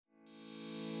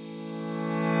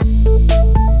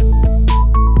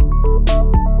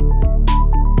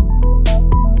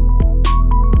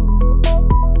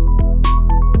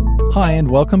and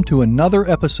welcome to another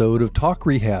episode of Talk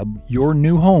Rehab, your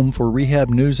new home for rehab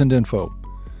news and info.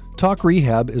 Talk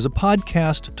Rehab is a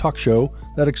podcast talk show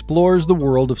that explores the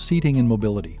world of seating and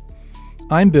mobility.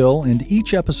 I'm Bill, and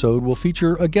each episode will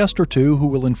feature a guest or two who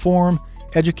will inform,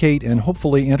 educate, and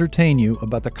hopefully entertain you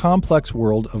about the complex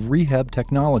world of rehab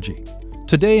technology.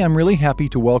 Today, I'm really happy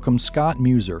to welcome Scott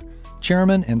Muser,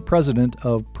 Chairman and President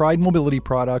of Pride Mobility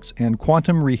Products and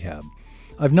Quantum Rehab.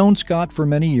 I've known Scott for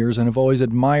many years and have always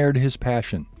admired his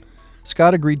passion.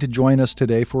 Scott agreed to join us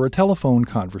today for a telephone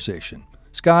conversation.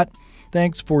 Scott,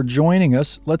 thanks for joining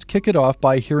us. Let's kick it off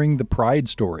by hearing the Pride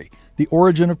story, the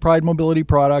origin of Pride Mobility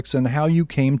Products, and how you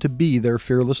came to be their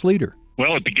fearless leader.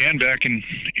 Well, it began back in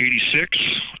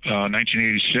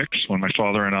 1986, when my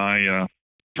father and I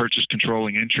purchased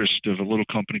controlling interest of a little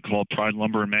company called Pride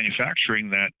Lumber and Manufacturing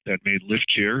that made lift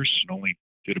chairs and only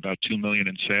did about $2 million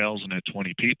in sales and had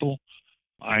 20 people.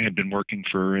 I had been working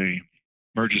for a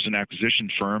mergers and acquisition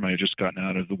firm. I had just gotten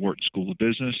out of the Wharton School of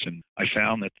Business, and I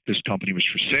found that this company was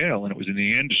for sale, and it was in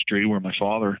the industry where my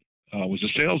father was a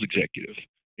sales executive,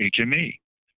 HME.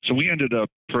 So we ended up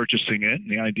purchasing it,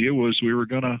 and the idea was we were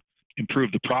going to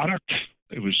improve the product.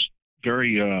 It was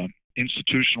very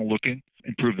institutional looking,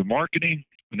 improve the marketing,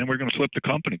 and then we're going to flip the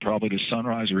company, probably to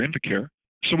Sunrise or Invacare.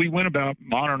 So we went about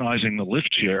modernizing the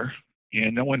lift chair,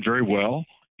 and that went very well,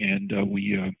 and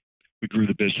we grew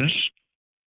the business.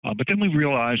 But then we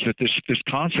realized that this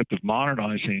concept of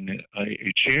modernizing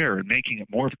a chair and making it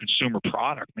more of a consumer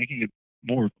product, making it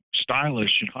more stylish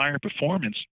and higher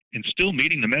performance, and still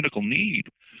meeting the medical need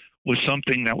was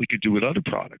something that we could do with other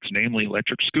products, namely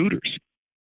electric scooters.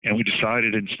 And we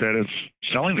decided, instead of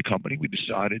selling the company, we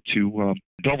decided to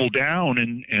double down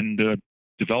and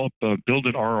build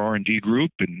an R&D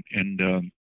group and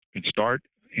start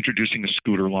introducing a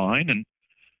scooter line. And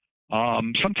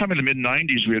sometime in the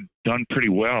mid-'90s, we had done pretty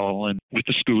well and with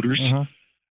the scooters. Uh-huh.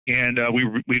 And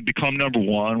we'd become number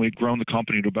one. We'd grown the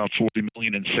company to about $40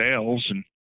 million in sales.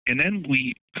 And then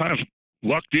we kind of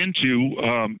lucked into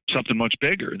something much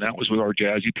bigger, and that was with our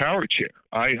Jazzy Power Chair.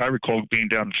 I recall being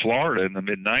down in Florida in the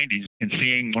mid-'90s and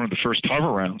seeing one of the first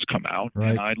Hoverounds come out.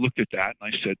 Right. And I looked at that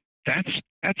and I said,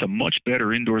 that's a much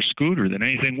better indoor scooter than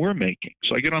anything we're making.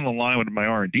 So I get on the line with my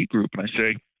R&D group and I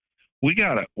say, we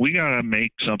gotta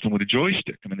make something with a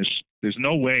joystick. I mean, there's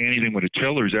no way anything with a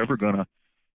tiller is ever gonna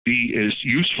be as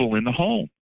useful in the home.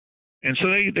 And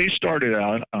so they started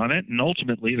out on it, and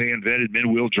ultimately they invented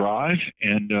mid-wheel drive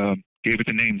and gave it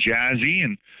the name Jazzy.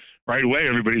 And right away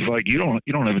everybody's like, you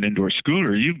don't have an indoor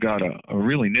scooter, you've got a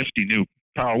really nifty new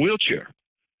power wheelchair.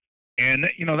 And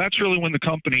that's really when the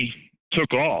company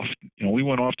took off. We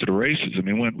went off to the races. I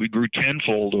mean, we grew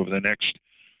tenfold over the next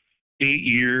 8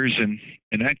 years, and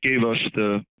that gave us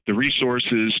the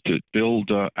resources to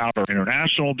build out our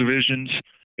international divisions,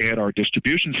 add our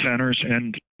distribution centers,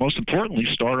 and most importantly,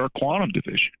 start our quantum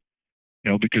division.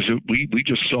 Because we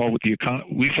just saw with the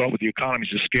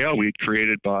economies of scale we had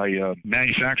created by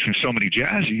manufacturing so many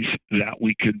Jazzies that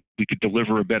we could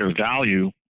deliver a better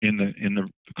value in the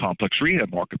complex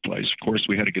rehab marketplace. Of course,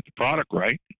 we had to get the product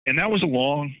right, and that was a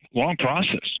long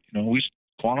process.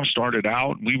 Quantum started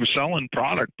out, we were selling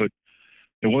product, but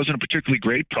it wasn't a particularly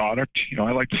great product.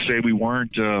 I like to say we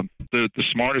weren't the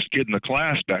smartest kid in the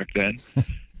class back then,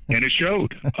 and it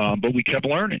showed. But we kept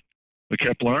learning. We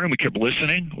kept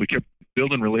listening. We kept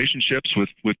building relationships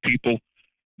with people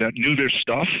that knew their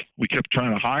stuff. We kept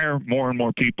trying to hire more and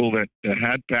more people that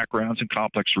had backgrounds in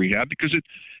complex rehab, because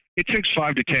it takes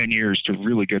 5 to 10 years to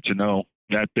really get to know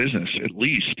that business, at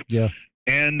least. Yeah.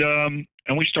 And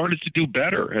we started to do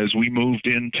better as we moved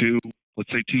into,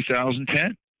 let's say,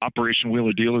 2010. Operation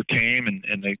Wheeler Dealer came and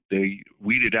they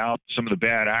weeded out some of the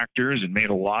bad actors and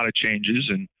made a lot of changes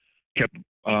and kept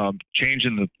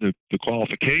changing the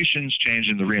qualifications,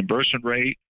 changing the reimbursement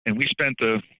rate. And we spent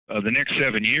the next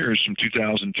 7 years, from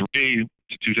 2003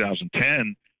 to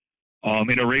 2010,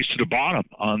 in a race to the bottom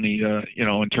on the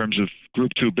in terms of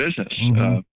Group 2 business.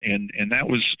 Mm-hmm. And that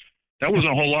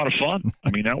wasn't a whole lot of fun. I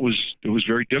mean, it was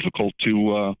very difficult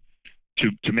to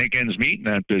make ends meet in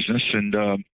that business, and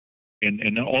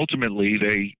ultimately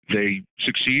they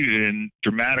succeeded in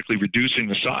dramatically reducing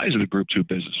the size of the Group 2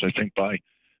 business. I think by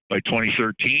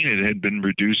 2013 it had been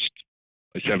reduced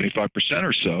by 75%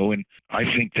 or so, and I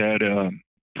think that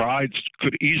Pride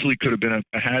could have been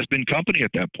a has-been company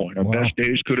at that point. Our Wow. best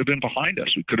days could have been behind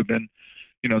us. We could have been,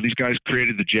 these guys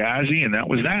created the Jazzy, and that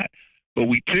was that. But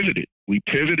we pivoted. We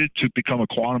pivoted to become a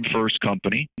quantum-first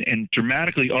company and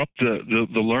dramatically up the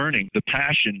learning, the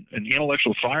passion, and the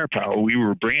intellectual firepower we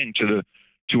were bringing to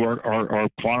our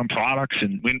quantum products,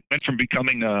 and went from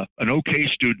becoming an okay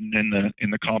student in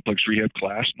the complex rehab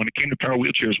class. When it came to power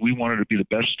wheelchairs, we wanted to be the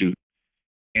best student.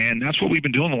 And that's what we've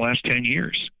been doing the last 10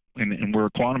 years. And we're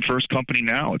a quantum first company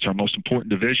now. It's our most important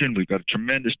division. We've got a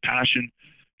tremendous passion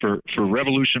for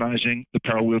revolutionizing the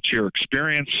power wheelchair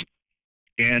experience.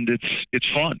 And it's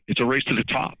fun. It's a race to the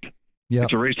top. Yep.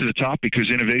 It's a race to the top because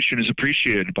innovation is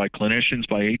appreciated by clinicians,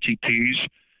 by ATPs,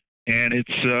 and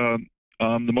it's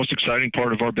the most exciting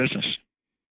part of our business.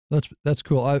 That's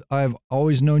cool. I've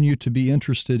always known you to be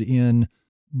interested in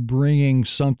bringing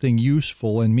something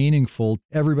useful and meaningful.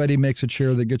 Everybody makes a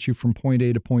chair that gets you from point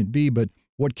A to point B, but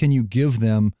what can you give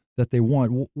them that they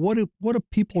want? What are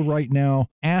people right now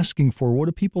asking for? What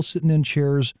are people sitting in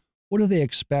chairs? What do they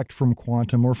expect from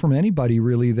Quantum or from anybody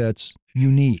really that's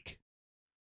unique?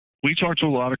 We talk to a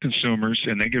lot of consumers,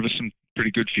 and they give us some pretty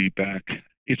good feedback.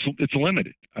 It's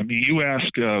limited. I mean, you ask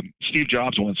Steve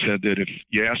Jobs once said that if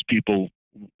you ask people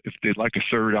if they'd like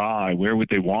a third eye, where would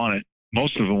they want it?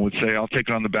 Most of them would say, "I'll take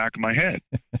it on the back of my head."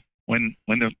 when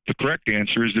the correct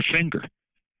answer is the finger.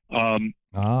 We're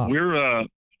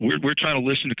trying to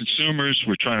listen to consumers.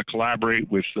 We're trying to collaborate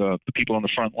with the people on the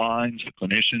front lines, the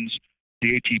clinicians,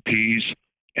 the ATPs,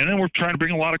 and then we're trying to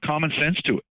bring a lot of common sense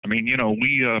to it. I mean,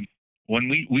 when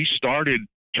we started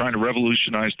trying to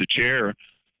revolutionize the chair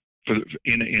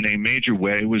in a major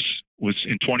way was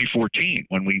in 2014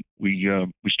 when we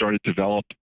started to develop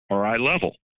our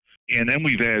iLevel. And then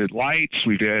we've added lights,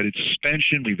 we've added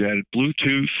suspension, we've added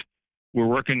Bluetooth. We're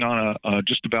working on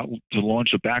just about to launch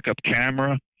a backup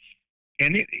camera.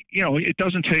 And it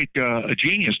doesn't take a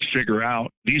genius to figure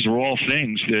out these are all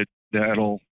things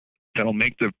that'll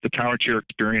make the power chair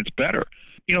experience better.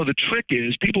 The trick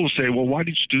is people will say, well, why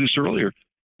did you do this earlier?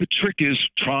 The trick is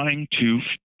trying to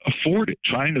afford it,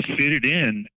 trying to fit it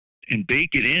in and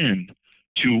bake it in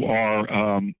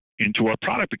to into our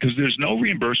product, because there's no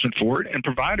reimbursement for it, and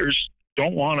providers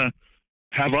don't want to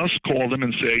have us call them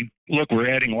and say, look, we're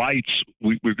adding lights,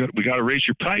 we got to raise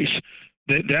your price,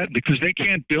 that because they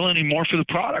can't bill any more for the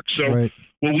product. So right.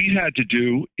 What we had to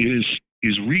do is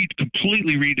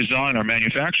completely redesign our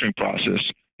manufacturing process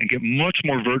and get much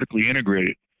more vertically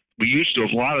integrated. We used to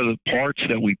have a lot of the parts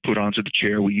that we put onto the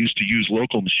chair. We used to use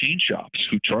local machine shops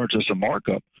who charge us a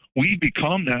markup. We've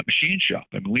become that machine shop.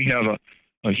 I mean, we have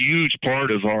a huge part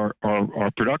of our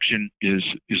production is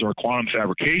our quantum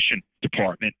fabrication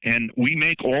department, and we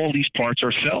make all these parts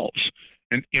ourselves.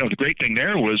 And the great thing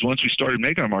there was once we started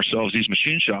making them ourselves, these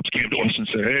machine shops came to us and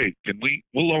said, "Hey,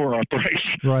 we'll lower our price.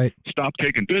 Right. Stop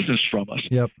taking business from us."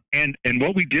 Yep. And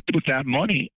what we did with that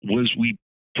money was we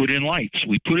put in lights.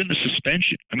 We put in the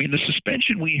suspension. I mean, the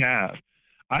suspension we have,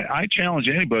 I challenge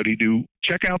anybody to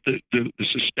check out the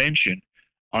suspension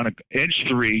on an Edge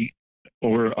 3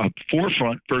 or a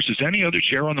Forefront versus any other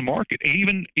chair on the market,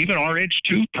 even our Edge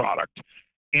 2 product,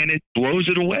 and it blows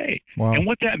it away. Wow. And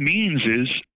what that means is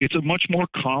it's a much more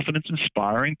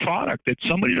confidence-inspiring product that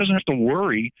somebody doesn't have to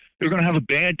worry they're going to have a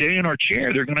bad day in our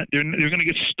chair. They're going to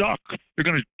get stuck. They're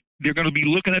going to be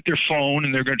looking at their phone,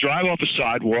 and they're going to drive off a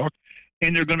sidewalk,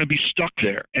 and they're going to be stuck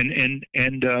there, and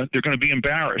they're going to be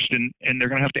embarrassed, and they're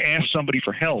going to have to ask somebody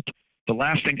for help. The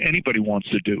last thing anybody wants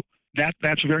to do.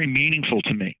 That's very meaningful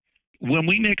to me. When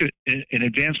we make an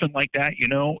advancement like that,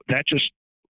 that just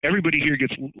everybody here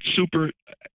gets super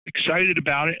excited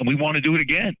about it, and we want to do it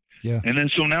again. Yeah. And then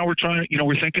so now we're trying,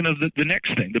 we're thinking of the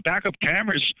next thing. The backup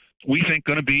cameras, we think,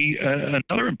 going to be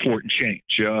another important change.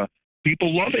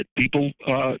 People love it. People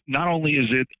not only is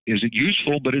it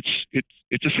useful, but it's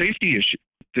a safety issue.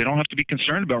 They don't have to be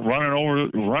concerned about running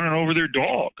over their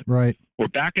dog, right? Or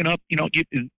backing up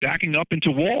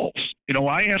into walls.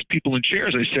 I ask people in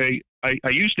chairs. I say I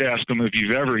used to ask them if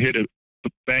you've ever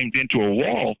banged into a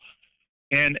wall,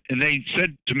 and they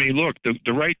said to me, look,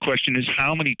 the right question is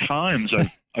how many times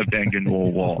I've banged into a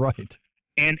wall, right?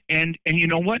 And you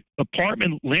know what?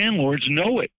 Apartment landlords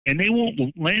know it, and they won't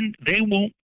lend. They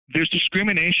won't. There's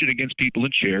discrimination against people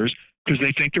in chairs because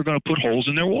they think they're going to put holes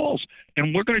in their walls.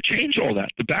 And we're going to change all that.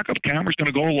 The backup camera is going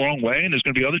to go a long way, and there's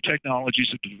going to be other technologies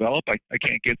that develop. I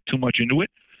can't get too much into it,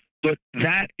 but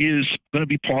that is going to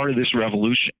be part of this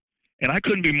revolution. And I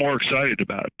couldn't be more excited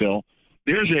about it, Bill.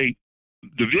 The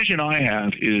vision I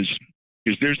have is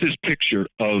there's this picture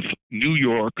of New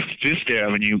York, Fifth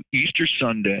Avenue, Easter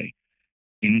Sunday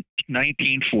in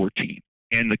 1914.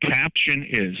 And the caption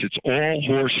is, it's all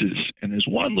horses, and there's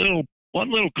one little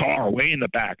car way in the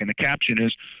back, and the caption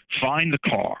is, find the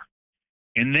car.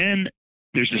 And then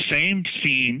there's the same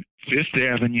scene, Fifth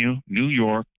Avenue, New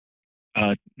York,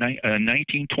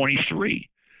 1923.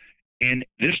 And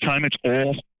this time it's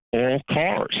all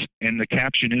cars, and the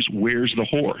caption is, where's the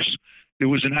horse? There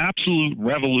was an absolute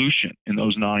revolution in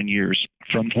those 9 years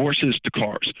from horses to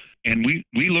cars. And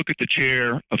we look at the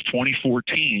chair of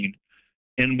 2014,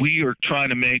 and we are trying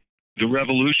to make the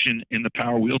revolution in the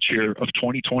power wheelchair of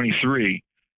 2023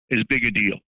 is big a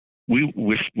deal. We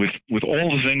with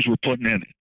all the things we're putting in it,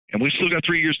 and we've still got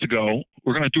 3 years to go.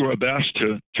 We're going to do our best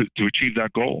to achieve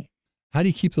that goal. How do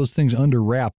you keep those things under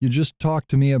wrap? You just talked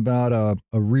to me about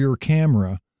a rear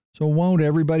camera. So won't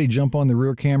everybody jump on the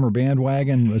rear camera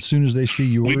bandwagon as soon as they see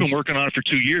yours? We've been working on it for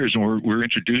 2 years, and we're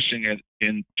introducing it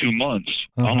in 2 months.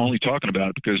 I'm only talking about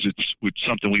it because it's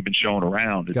something we've been showing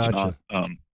around. It's Gotcha.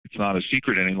 It's not a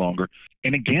secret any longer.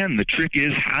 And again, the trick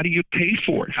is, how do you pay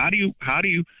for it? How do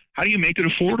you make it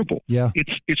affordable? Yeah.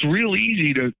 It's real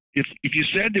easy to, if you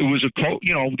said there was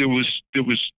there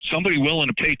was somebody willing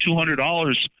to pay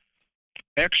 $200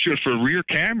 extra for rear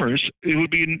cameras, it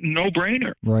would be a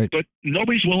no-brainer. Right. But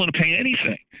nobody's willing to pay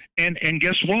anything. And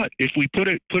guess what? If we put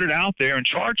it out there and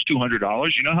charge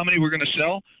 $200, you know how many we're going to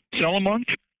sell a month?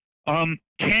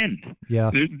 10. Yeah.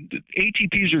 The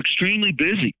ATPs are extremely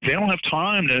busy. They don't have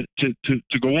time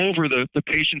to go over the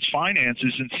patient's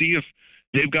finances and see if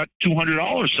they've got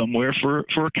 $200 somewhere for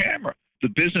a camera. The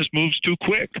business moves too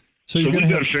quick. So we've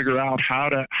got to figure out how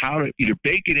to either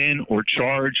bake it in or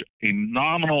charge a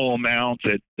nominal amount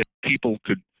that people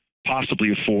could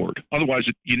possibly afford. Otherwise,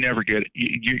 you never get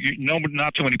it.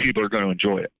 Not too many people are going to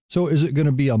enjoy it. So is it going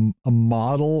to be a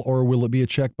model, or will it be a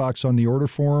checkbox on the order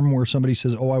form where somebody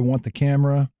says, "Oh, I want the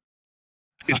camera"?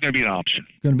 It's going to be an option.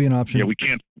 Going to be an option. Yeah, we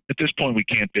can't at this point. We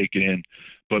can't bake it in,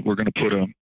 but we're going to put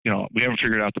we haven't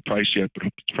figured out the price yet, but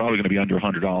it's probably going to be under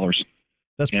 $100.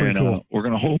 That's pretty cool. We're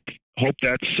going to hope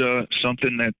that's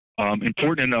something that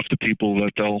important enough to people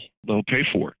that they'll pay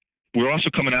for it. We're also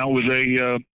coming out with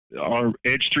our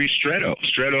Edge 3 Stretto.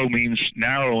 Stretto means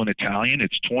narrow in Italian.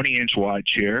 It's 20-inch wide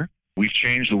chair. We've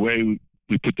changed the way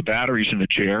we put the batteries in the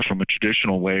chair from a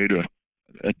traditional way to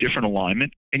a different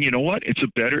alignment. And you know what? It's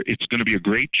going to be a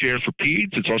great chair for peds.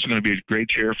 It's also going to be a great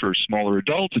chair for smaller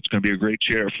adults. It's going to be a great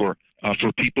chair for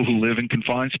people who live in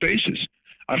confined spaces.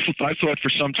 I've thought for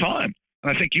some time,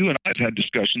 and I think you and I have had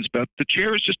discussions about the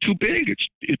chair is just too big.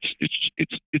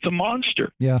 It's a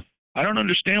monster. Yeah. I don't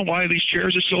understand why these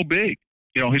chairs are so big.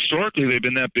 Historically they've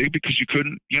been that big because you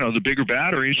couldn't, the bigger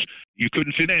batteries, you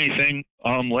couldn't fit anything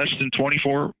less than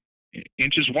 24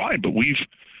 inches wide. But we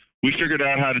figured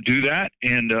out how to do that,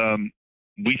 and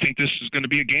we think this is going to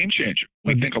be a game changer.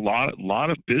 We think a lot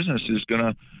of business is going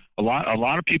to, a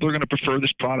lot of people are going to prefer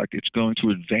this product. It's going to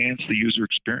advance the user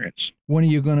experience. When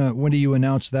do you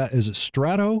announce that? Is it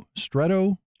Stretto?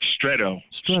 Stretto.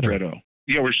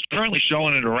 Yeah, we're currently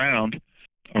showing it around.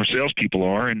 Our salespeople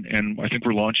are, and I think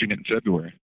we're launching it in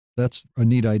February. That's a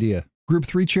neat idea. Group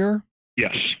 3 chair?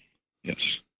 Yes.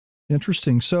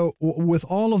 Interesting. So with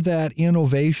all of that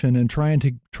innovation and trying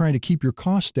to keep your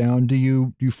costs down, do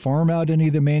you farm out any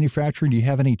of the manufacturing? Do you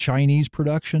have any Chinese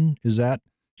production? Is that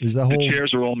whole? The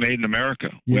chairs are all made in America.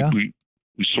 Yeah. We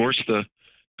source the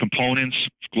components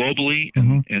globally,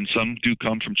 and some do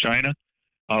come from China.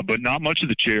 But not much of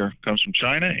the chair comes from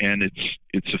China, and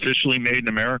it's officially made in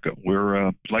America.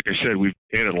 We're like I said, we've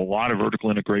added a lot of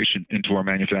vertical integration into our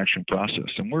manufacturing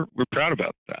process, and we're proud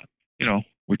about that.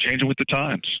 We're changing with the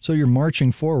times. So you're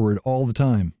marching forward all the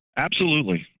time.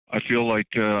 Absolutely. I feel like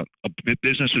a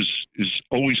business is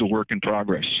always a work in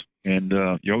progress, and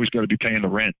you always got to be paying the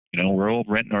rent. We're all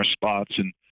renting our spots,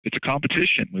 and it's a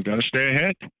competition. We've got to stay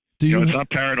ahead. It's not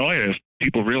paranoia if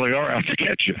people really are out to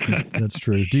get you. That's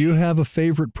true. Do you have a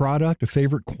favorite product, a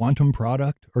favorite quantum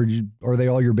product, or are they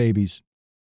all your babies?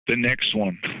 The next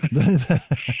one.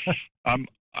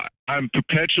 I'm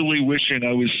perpetually wishing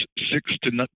I was 6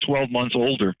 to 12 months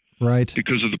older. Right.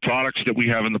 Because of the products that we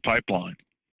have in the pipeline.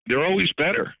 They're always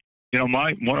better.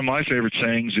 One of my favorite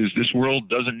sayings is this world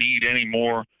doesn't need any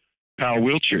more power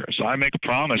wheelchairs. I make a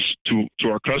promise to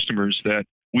our customers that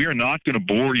we are not going to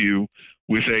bore you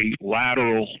with a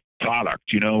lateral product,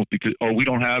 because we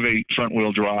don't have a front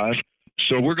wheel drive,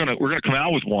 so we're gonna come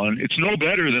out with one. It's no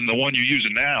better than the one you're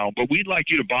using now, but we'd like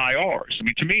you to buy ours. I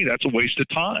mean, to me, that's a waste of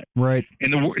time. Right.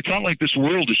 And it's not like this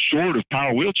world is short of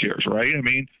power wheelchairs, right? I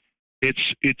mean,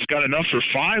 it's got enough for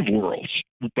 5 worlds,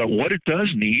 but what it does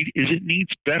need is it needs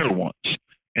better ones.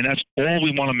 And that's all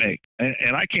we want to make.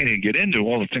 And I can't even get into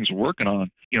all the things we're working on.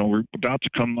 We're about to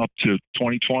come up to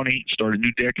 2020, start a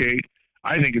new decade.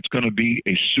 I think it's going to be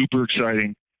a super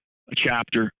exciting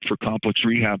chapter for complex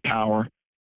rehab power,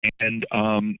 and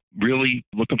really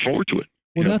looking forward to it.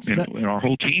 Well, and our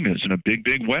whole team is in a big,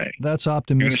 big way. That's You're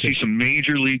optimistic. going to see some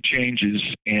major league changes,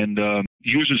 and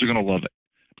users are going to love it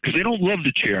because they don't love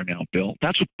the chair now, Bill.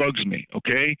 That's what bugs me.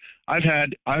 Okay, I've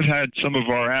had some of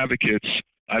our advocates.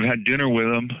 I've had dinner with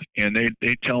them, and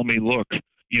they tell me, look,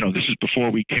 this is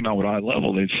before we came out with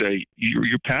iLevel. They'd say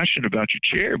you're passionate about your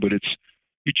chair, but it's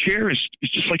your chair is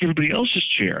just like everybody else's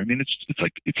chair. I mean, it's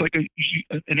like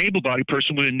an able-bodied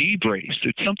person with a knee brace.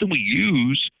 It's something we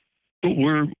use, but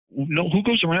who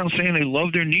goes around saying they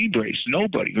love their knee brace?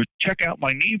 Nobody. Or check out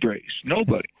my knee brace.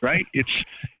 Nobody, right?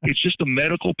 It's just a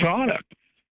medical product.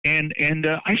 And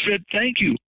I said, thank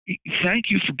you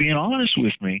for being honest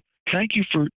with me. Thank you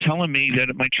for telling me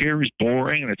that my chair is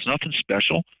boring and it's nothing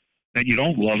special, that you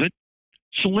don't love it.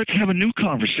 So let's have a new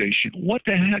conversation. What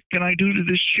the heck can I do to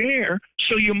this chair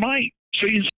so you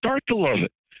start to love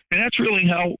it? And that's really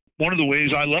how one of the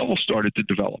ways iLevel started to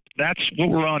develop. That's what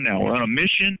we're on now. We're on a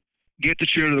mission, get the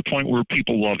chair to the point where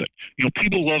people love it. You know,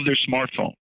 people love their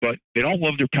smartphone, but they don't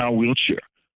love their power wheelchair.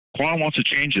 Quantum wants to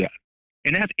change that.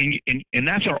 And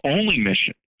that's our only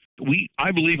mission.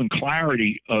 I believe in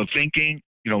clarity of thinking.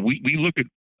 You know, we look at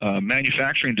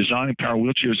manufacturing and designing power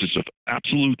wheelchairs is an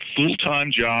absolute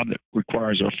full-time job that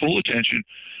requires our full attention.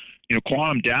 You know,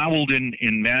 Quantum dabbled in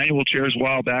manual chairs a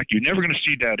while back. You're never going to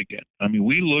see that again. I mean,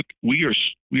 we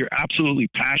are absolutely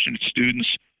passionate students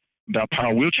about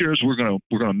power wheelchairs. We're going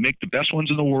to make the best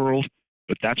ones in the world,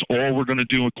 but that's all we're going to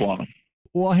do at Quantum.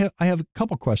 Well, I have a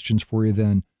couple questions for you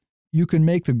then. You can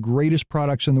make the greatest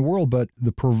products in the world, but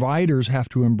the providers have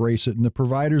to embrace it, and the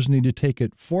providers need to take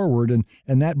it forward.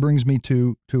 And that brings me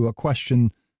to a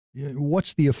question.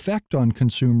 What's the effect on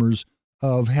consumers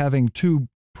of having two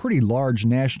pretty large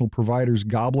national providers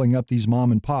gobbling up these mom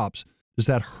and pops? Does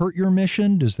that hurt your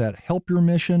mission? Does that help your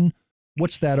mission?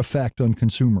 What's that effect on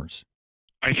consumers?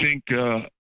 I think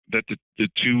that the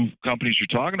two companies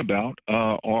you're talking about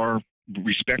are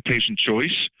respect patient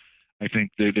choice. I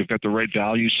think they've got the right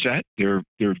value set. They're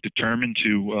determined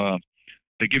to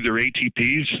they give their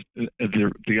ATPs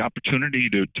the opportunity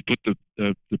to put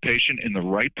the patient in the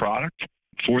right product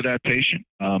for that patient.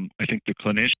 I think the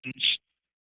clinicians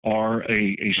are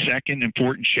a second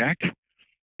important check.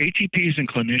 ATPs and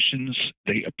clinicians,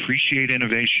 they appreciate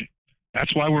innovation.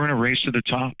 That's why we're in a race to the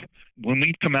top. When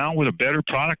we come out with a better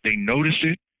product, they notice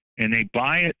it and they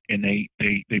buy it and they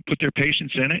put their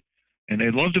patients in it and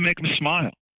they love to make them smile.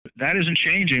 That isn't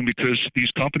changing because these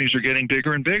companies are getting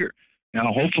bigger and bigger. Now,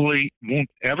 hopefully, it won't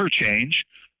ever change.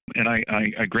 And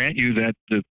I grant you that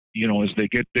as they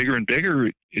get bigger and bigger,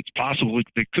 it's possible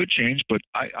they could change, but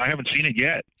I haven't seen it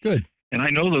yet. Good. And I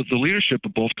know the leadership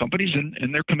of both companies,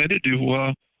 and they're committed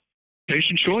to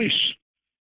patient choice.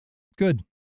 Good.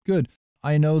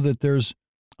 I know that there's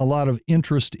a lot of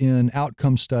interest in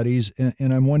outcome studies,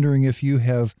 and I'm wondering if you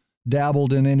have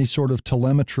dabbled in any sort of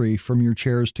telemetry from your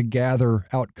chairs to gather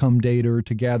outcome data or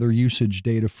to gather usage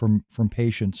data from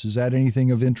patients. Is that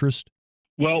anything of interest?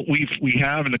 Well, we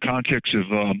have in the context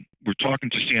of we're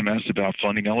talking to CMS about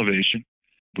funding elevation.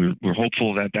 We're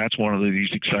hopeful that that's one of these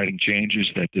exciting changes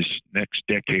that this next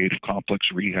decade of complex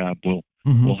rehab will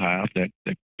have, that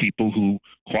people who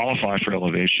qualify for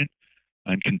elevation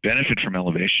and can benefit from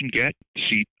elevation get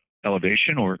seat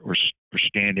elevation or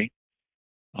standing.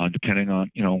 Depending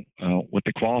on what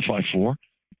they qualify for.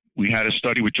 We had a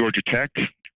study with Georgia Tech,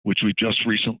 which was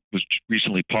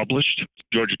recently published.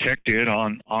 Georgia Tech did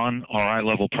on our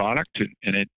iLevel product,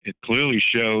 and it clearly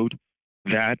showed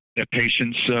that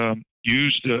patients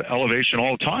used elevation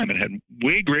all the time and had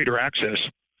way greater access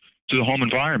to the home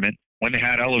environment when they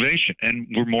had elevation and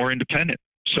were more independent.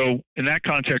 So in that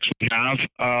context, we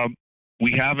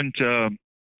haven't.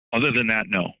 Other than that,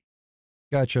 no.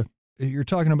 Gotcha. You're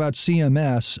talking about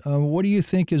CMS. What do you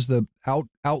think is the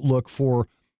outlook for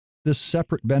this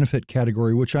separate benefit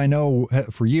category, which I know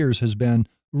for years has been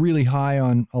really high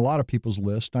on a lot of people's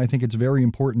list? I think it's very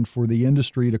important for the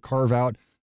industry to carve out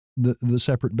the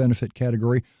separate benefit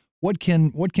category. What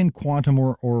can Quantum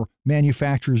or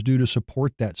manufacturers do to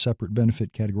support that separate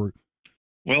benefit category?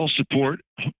 Well, support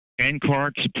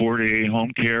NCART, support AA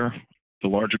Home Care, the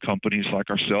larger companies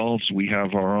like ourselves. We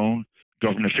have our own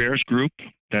government affairs group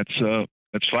that's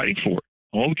fighting for it.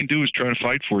 All we can do is try to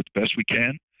fight for it the best we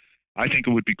can. I think it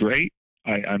would be great.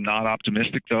 I'm not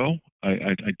optimistic, though.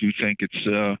 I do think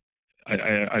it's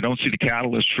I don't see the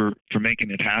catalyst for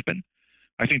making it happen.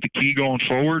 I think the key going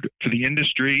forward for the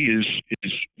industry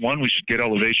is one, we should get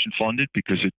elevation funded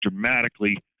because it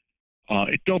dramatically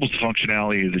it doubles the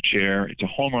functionality of the chair. It's a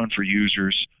home run for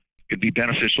users. It'd be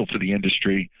beneficial for the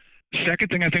industry. The second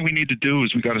thing I think we need to do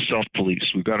is we got to self-police.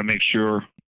 We've got to make sure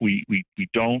we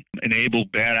don't enable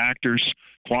bad actors.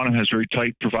 Quantum has very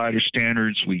tight provider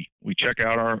standards. We check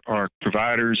out our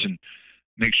providers and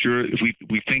make sure if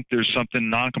we think there's something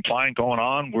non-compliant going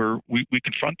on, we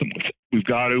confront them with it. We've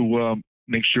got to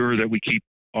make sure that we keep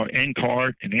our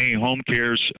NCART and AA Home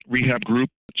Care's rehab group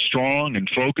strong and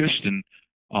focused and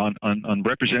on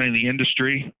representing the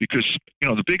industry, because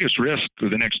the biggest risk for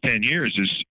the next 10 years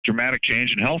dramatic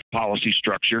change in health policy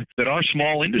structure that our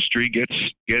small industry gets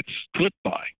clipped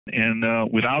by. And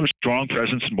without a strong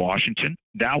presence in Washington,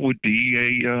 that would be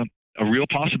a real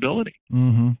possibility.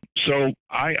 Mm-hmm. So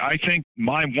I think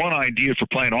my one idea for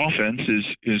playing offense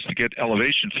is to get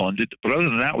Elevation funded. But other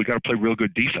than that, we got to play real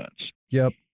good defense.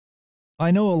 Yep.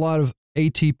 I know a lot of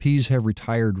ATPs have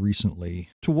retired recently.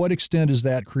 To what extent is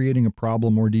that creating a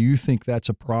problem, or do you think that's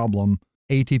a problem?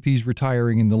 ATPs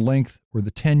retiring and the length or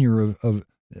the tenure of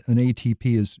an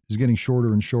ATP is getting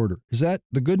shorter and shorter. Is that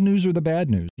the good news or the bad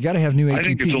news? You got to have new ATPs. I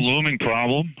think it's a looming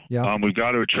problem. Yeah. We've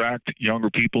got to attract younger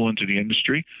people into the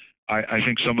industry. I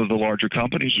think some of the larger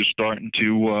companies are starting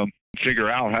to figure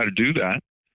out how to do that.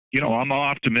 I'm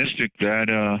optimistic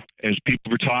that as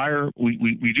people retire,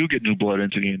 we do get new blood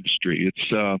into the industry.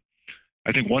 It's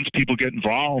I think once people get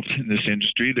involved in this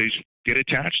industry, they get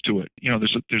attached to it.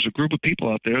 There's a group of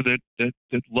people out there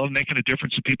that love making a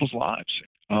difference in people's lives.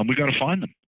 We got to find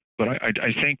them. But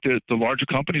I think that the larger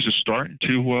companies are starting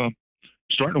to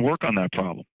work on that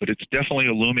problem. But it's definitely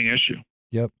a looming issue.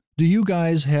 Yep. Do you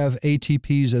guys have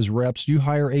ATPs as reps? Do you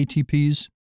hire ATPs?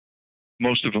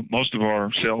 Most of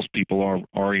our salespeople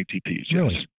are ATPs.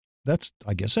 Really? Yes.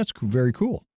 I guess that's very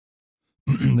cool.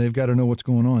 They've got to know what's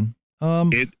going on.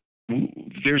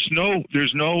 There's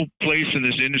no place in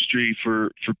this industry for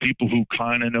people who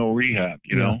kind of know rehab.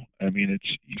 You know, I mean,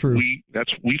 it's true.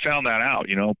 We found that out.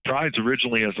 Pride's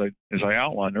originally, as I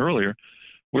outlined earlier,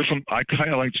 we're from, I kind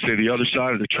of like to say, the other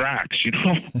side of the tracks.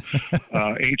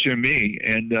 HME,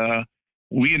 and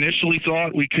we initially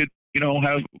thought we could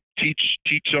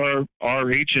teach our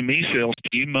HME sales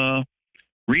team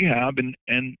rehab, and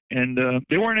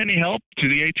they weren't any help to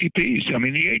the ATPs. I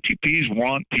mean, the ATPs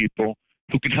want people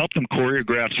who can help them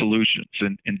choreograph solutions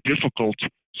and difficult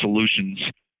solutions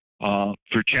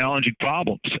for challenging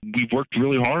problems. We've worked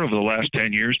really hard over the last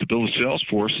 10 years to build a sales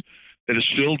force that is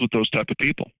filled with those type of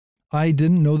people. I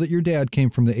didn't know that your dad came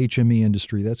from the HME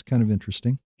industry. That's kind of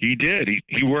interesting. He did.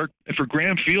 He worked for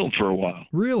Graham Field for a while.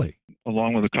 Really?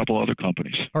 Along with a couple other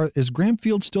companies. Is Graham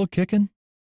Field still kicking?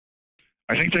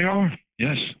 I think they are,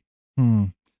 yes.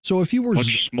 So if you were...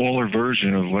 Much smaller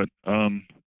version of what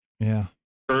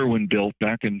Irwin built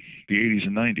back in the 80s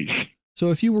and 90s.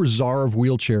 So if you were czar of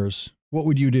wheelchairs, what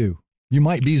would you do? You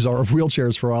might be czar of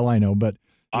wheelchairs for all I know, but...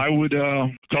 I would, a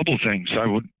couple of things. I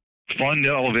would fund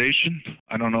Elevation.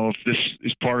 I don't know if this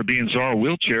is part of being czar of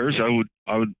wheelchairs.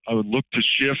 I would look to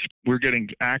shift. We're getting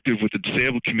active with the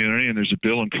disabled community, and there's a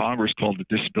bill in Congress called the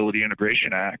Disability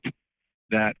Integration Act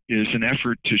that is an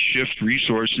effort to shift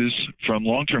resources from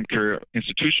long-term care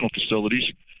institutional facilities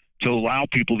to allow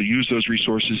people to use those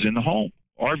resources in the home.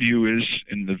 Our view is,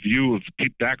 and the view of the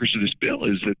backers of this bill,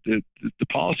 is that the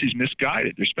policy is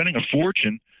misguided. They're spending a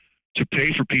fortune to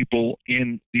pay for people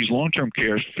in these long-term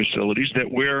care facilities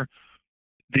where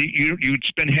you'd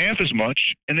spend half as much,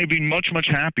 and they'd be much, much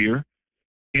happier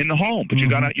in the home. But you're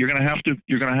gonna have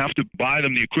to buy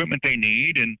them the equipment they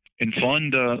need and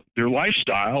fund their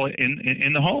lifestyle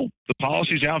in the home. The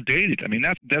policy's outdated. I mean,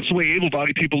 that's the way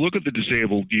able-bodied people look at the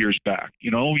disabled years back.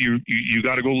 You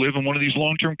got to go live in one of these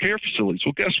long-term care facilities.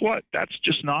 Well, guess what? That's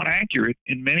just not accurate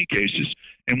in many cases.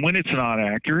 And when it's not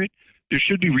accurate, there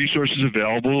should be resources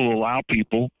available to allow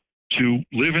people to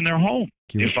live in their home.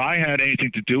 If I had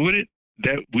anything to do with it,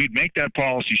 that we'd make that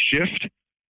policy shift,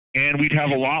 and we'd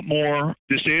have a lot more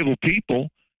disabled people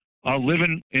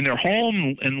living in their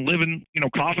home and living,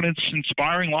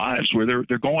 confidence-inspiring lives where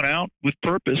they're going out with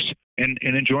purpose and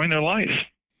enjoying their life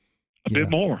a bit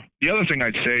more. The other thing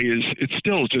I'd say is it's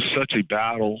still just such a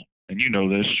battle, and you know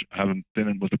this, having been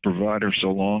in with a provider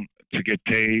so long, to get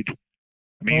paid.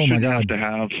 I mean, you shouldn't have to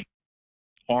have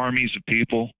armies of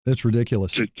people. That's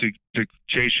ridiculous. To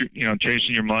chase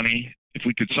chasing your money. If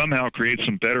we could somehow create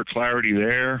some better clarity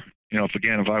there,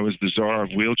 if I was the czar of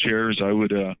wheelchairs, I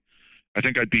would, I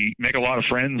think I'd make a lot of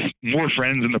friends, more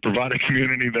friends in the provider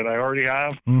community than I already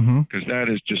have, because that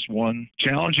is just one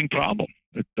challenging problem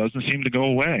that doesn't seem to go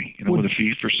away, with a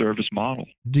fee-for-service model.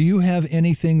 Do you have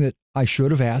anything that I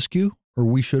should have asked you or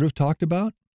we should have talked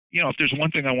about? If there's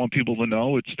one thing I want people to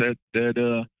know, it's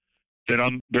that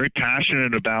I'm very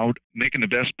passionate about making the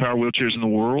best power wheelchairs in the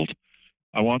world.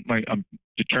 I'm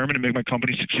determined to make my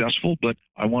company successful, but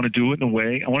I want to do it in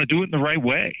the right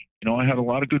way. I had a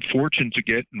lot of good fortune to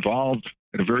get involved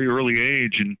at a very early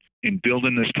age in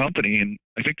building this company. And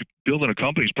I think building a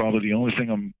company is probably the only thing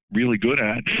I'm really good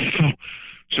at.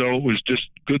 So it was just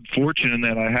good fortune in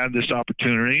that I had this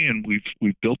opportunity, and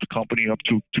we've built the company up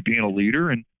to being a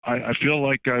leader. And I feel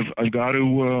like I've got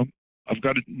I've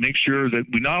got to make sure that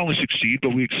we not only succeed,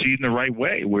 but we exceed in the right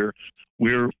way, where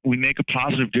we make a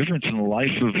positive difference in the life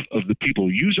of the people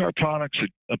who use our products,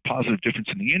 a positive difference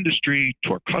in the industry,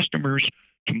 to our customers,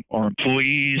 to our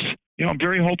employees. I'm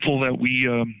very hopeful that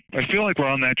I feel like we're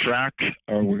on that track,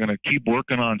 or we're going to keep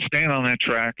working on staying on that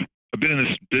track. I've been in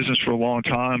this business for a long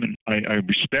time, and I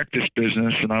respect this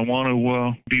business, and I want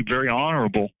to be very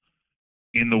honorable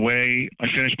in the way I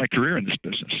finish my career in this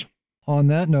business. On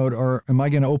that note, am I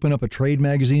going to open up a trade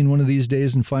magazine one of these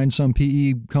days and find some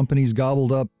PE companies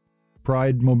gobbled up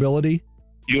Pride Mobility?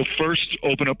 You'll first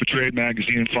open up a trade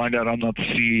magazine and find out I'm not the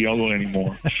CEO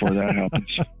anymore before that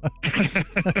happens.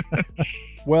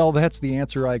 Well, that's the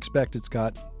answer I expected,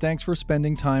 Scott. Thanks for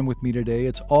spending time with me today.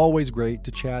 It's always great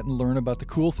to chat and learn about the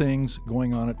cool things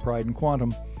going on at Pride and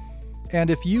Quantum. And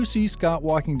if you see Scott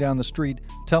walking down the street,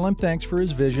 tell him thanks for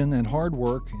his vision and hard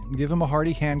work, and give him a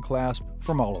hearty hand clasp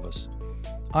from all of us.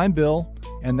 I'm Bill,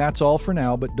 and that's all for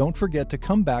now, but don't forget to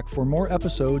come back for more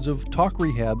episodes of Talk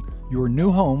Rehab, your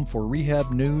new home for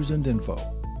rehab news and info.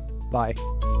 Bye.